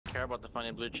care about the funny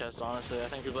blue chest, honestly. I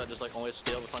think people that just like only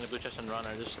steal the funny blue chest and run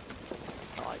are just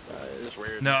not like that. It's just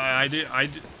weird. No,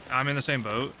 I'm in the same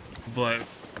boat, but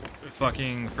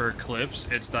fucking for clips,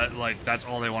 it's that like that's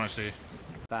all they want to see.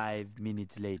 5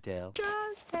 minutes later.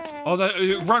 Oh, that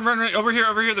run over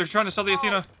here. They're trying to sell the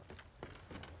Athena.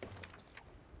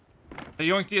 They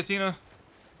yoinked the Athena.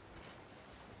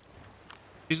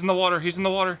 He's in the water. He's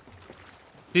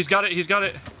got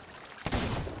it.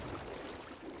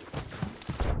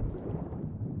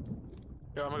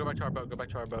 Yo, I'm gonna go back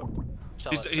to our boat.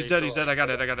 Sell it. He's dead. I got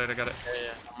it. Yeah, I'm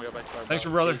gonna go back to our boat. Thanks,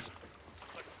 brother. Jeez.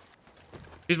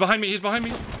 He's behind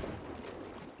me.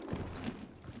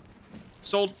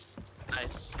 Sold.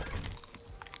 Nice.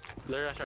 Literally,